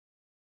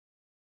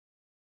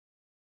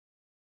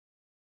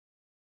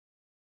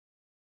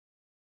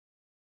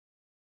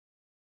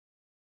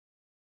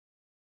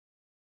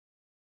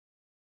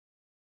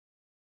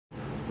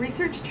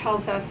Research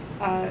tells us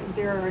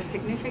there are a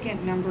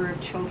significant number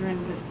of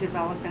children with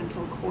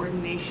developmental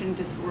coordination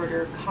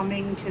disorder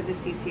coming to the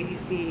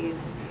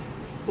CCACs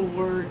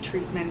for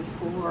treatment,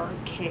 for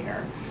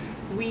care.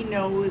 We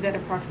know that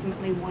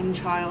approximately one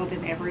child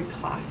in every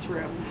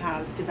classroom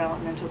has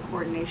developmental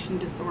coordination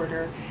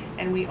disorder,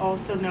 and we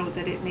also know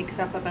that it makes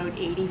up about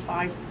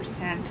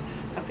 85%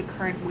 of the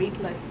current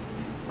wait lists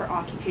for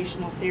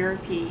occupational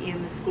therapy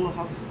in the school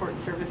health support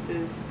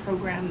services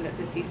program that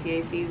the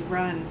CCACs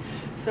run.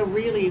 So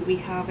really we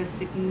have a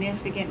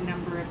significant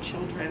number of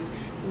children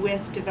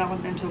with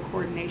developmental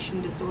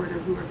coordination disorder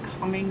who are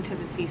coming to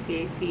the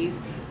CCACs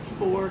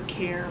for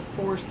care,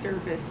 for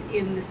service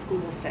in the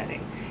school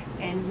setting.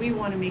 And we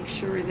want to make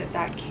sure that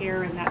that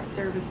care and that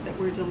service that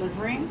we're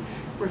delivering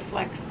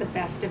reflects the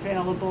best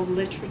available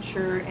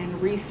literature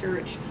and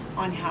research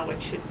on how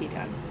it should be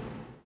done.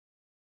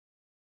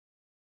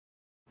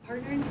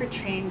 Partnering for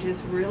Change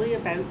is really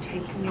about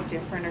taking a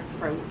different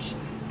approach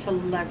to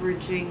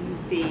leveraging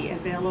the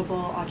available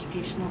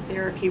occupational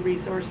therapy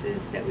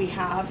resources that we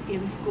have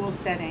in school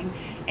setting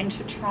and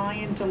to try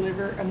and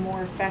deliver a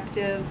more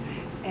effective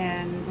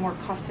and more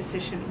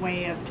cost-efficient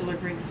way of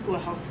delivering school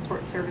health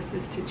support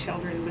services to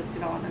children with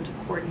developmental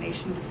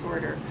coordination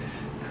disorder.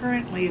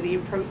 Currently, the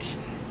approach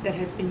that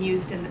has been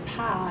used in the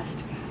past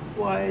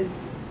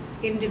was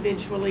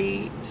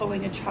individually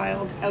pulling a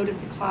child out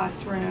of the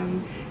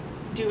classroom,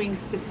 doing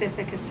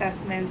specific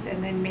assessments,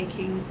 and then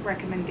making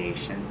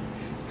recommendations.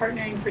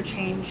 Partnering for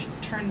Change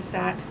turns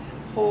that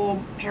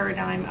whole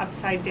paradigm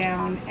upside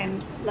down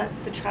and lets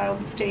the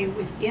child stay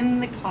within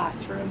the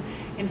classroom.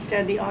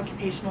 Instead, the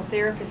occupational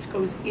therapist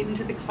goes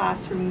into the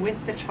classroom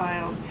with the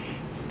child,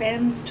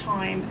 spends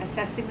time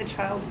assessing the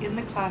child in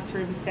the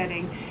classroom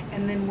setting,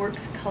 and then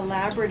works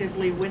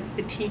collaboratively with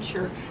the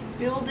teacher,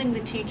 building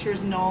the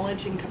teacher's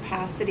knowledge and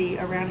capacity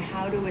around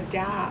how to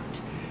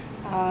adapt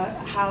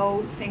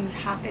how things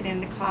happen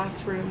in the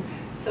classroom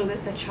so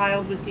that the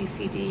child with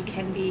DCD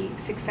can be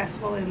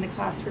successful in the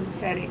classroom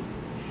setting.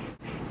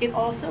 It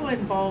also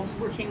involves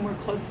working more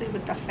closely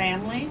with the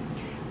family,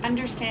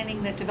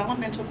 understanding that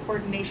developmental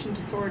coordination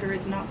disorder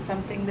is not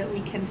something that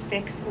we can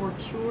fix or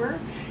cure.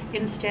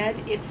 Instead,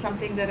 it's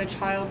something that a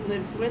child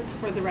lives with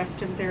for the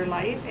rest of their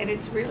life, and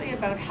it's really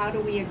about how do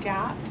we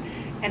adapt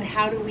and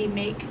how do we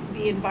make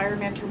the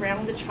environment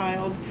around the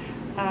child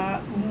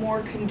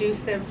more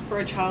conducive for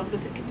a child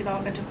with a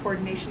developmental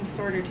coordination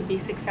disorder to be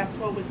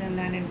successful within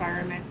that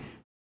environment.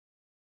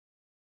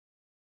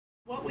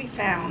 What we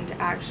found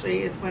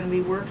actually is when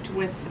we worked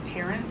with the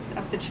parents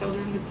of the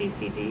children with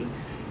DCD,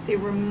 they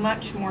were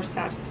much more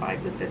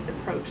satisfied with this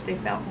approach. They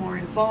felt more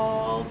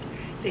involved,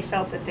 they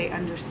felt that they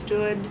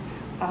understood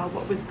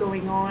what was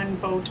going on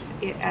both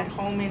at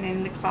home and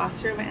in the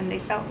classroom, and they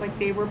felt like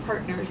they were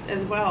partners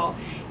as well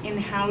in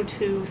how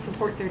to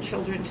support their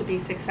children to be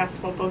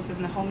successful both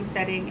in the home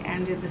setting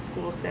and in the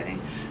school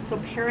setting. So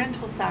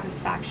parental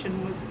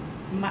satisfaction was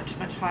much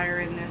higher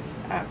in this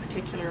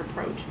particular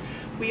approach.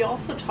 We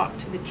also talked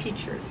to the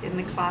teachers in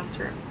the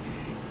classroom.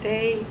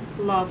 They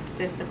loved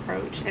this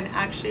approach, and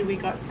actually we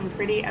got some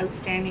pretty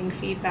outstanding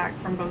feedback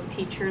from both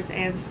teachers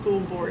and school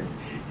boards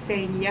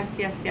saying yes,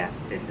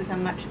 this is a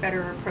much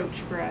better approach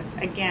for us.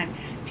 Again,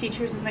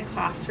 teachers in the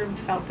classroom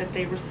felt that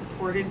they were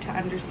supported to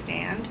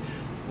understand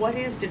what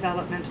is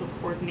developmental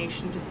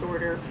coordination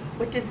disorder,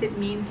 what does it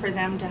mean for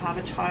them to have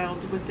a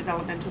child with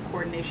developmental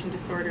coordination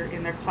disorder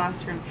in their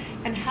classroom,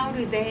 and how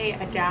do they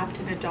adapt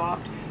and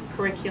adopt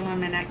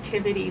curriculum and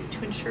activities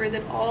to ensure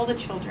that all the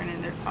children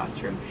in their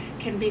classroom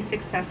can be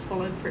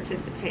successful and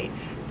participate.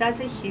 That's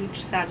a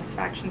huge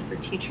satisfaction for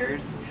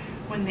teachers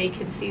when they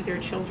can see their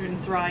children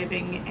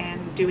thriving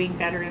and doing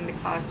better in the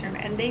classroom.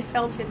 And they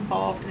felt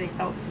involved, they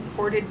felt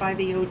supported by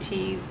the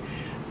OTs,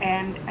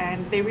 and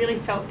they really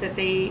felt that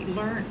they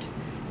learned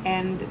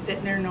and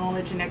that their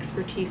knowledge and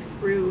expertise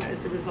grew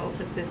as a result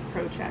of this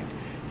project.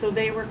 So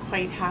they were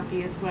quite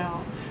happy as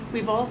well.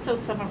 We've also,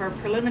 some of our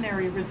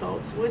preliminary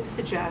results would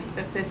suggest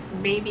that this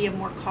may be a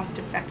more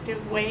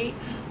cost-effective way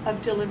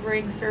of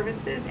delivering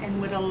services and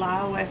would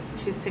allow us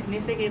to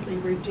significantly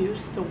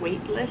reduce the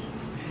wait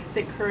lists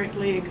that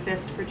currently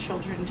exist for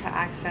children to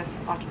access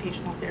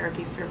occupational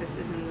therapy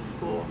services in the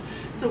school.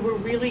 So we're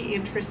really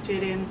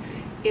interested in,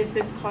 is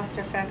this cost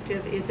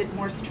effective? Is it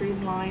more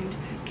streamlined?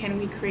 Can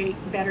we create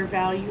better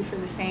value for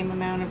the same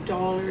amount of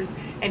dollars?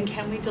 And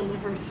can we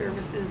deliver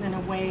services in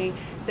a way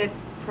that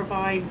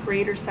provide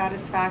greater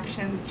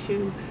satisfaction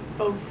to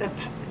both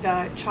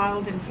the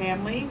child and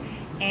family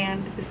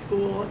and the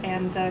school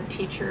and the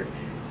teacher